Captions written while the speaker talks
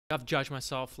I've judged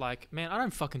myself like, man, I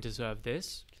don't fucking deserve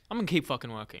this. I'm gonna keep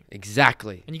fucking working.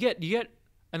 Exactly. And you get,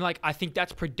 and like, I think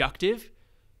that's productive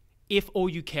if all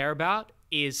you care about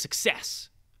is success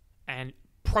and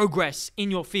progress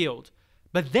in your field.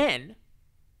 But then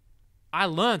I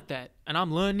learned that, and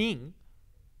I'm learning,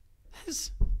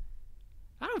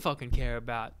 I don't fucking care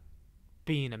about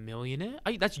being a millionaire.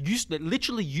 That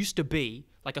literally used to be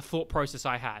like a thought process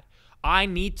I had. I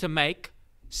need to make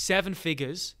 7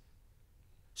 figures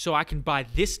so I can buy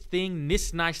this thing,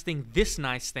 this nice thing, this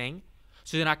nice thing,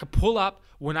 so then I can pull up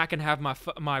when I can have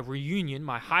my reunion,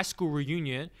 my high school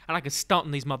reunion, and I can stunt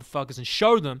on these motherfuckers and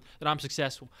show them that I'm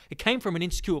successful. It came from an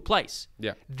insecure place.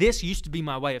 Yeah. This used to be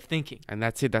my way of thinking. And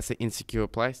that's it. That's the insecure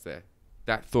place there.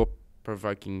 That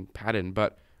thought-provoking pattern.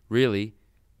 But really,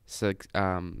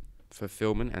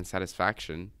 fulfillment and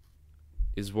satisfaction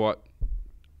is what,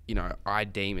 I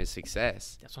deem as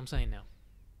success. That's what I'm saying now.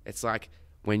 It's like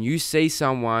when you see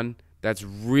someone that's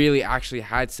really actually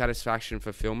had satisfaction and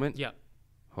fulfillment. Yeah.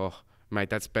 Oh, mate,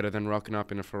 that's better than rocking up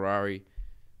in a Ferrari.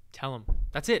 Tell them.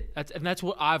 That's it. That's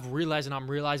what I've realized, and I'm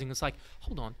realizing it's like,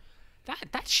 hold on,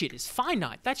 that shit is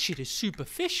finite. That shit is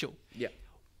superficial. Yeah.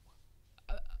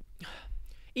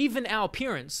 Even our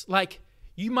appearance, like,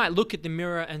 you might look at the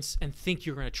mirror and think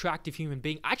you're an attractive human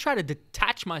being. I try to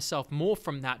detach myself more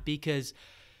from that because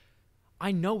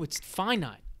I know it's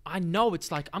finite. I know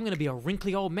it's like I'm going to be a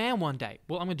wrinkly old man one day.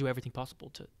 Well, I'm going to do everything possible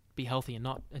to be healthy and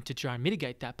to try and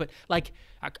mitigate that. But like,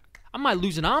 I might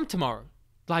lose an arm tomorrow.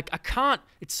 Like, I can't.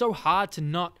 It's so hard to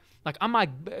not. Like, I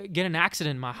might get an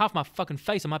accident. Half my fucking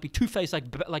face, I might be two-faced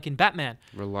like in Batman.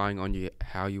 Relying on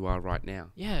how you are right now.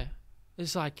 Yeah,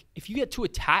 it's like if you get too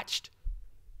attached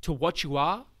to what you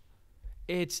are,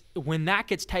 it's when that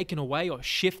gets taken away or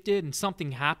shifted and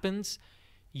something happens,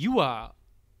 you are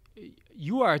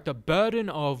at the burden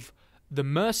of the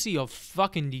mercy of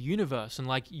fucking the universe, and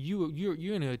like you're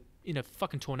in a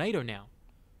fucking tornado now.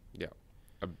 Yeah,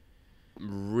 a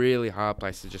really hard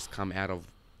place to just come out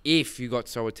of if you got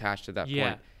so attached at that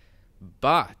point.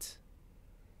 But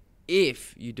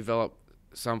if you develop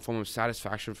some form of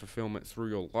satisfaction, fulfillment through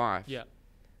your life,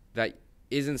 that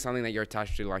isn't something that you're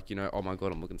attached to, like, oh my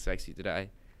God, I'm looking sexy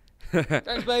today.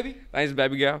 Thanks, baby. Thanks,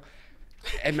 baby girl.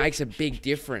 It makes a big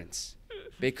difference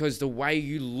because the way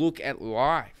you look at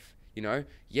life,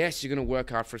 yes, you're going to work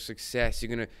hard for success.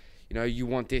 You're going to, you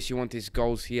want this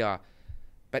goals here.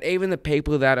 But even the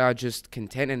people that are just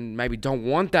content and maybe don't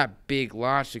want that big,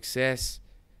 large success,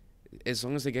 as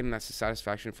long as they're getting that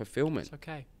satisfaction and fulfillment, It's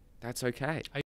okay. that's okay.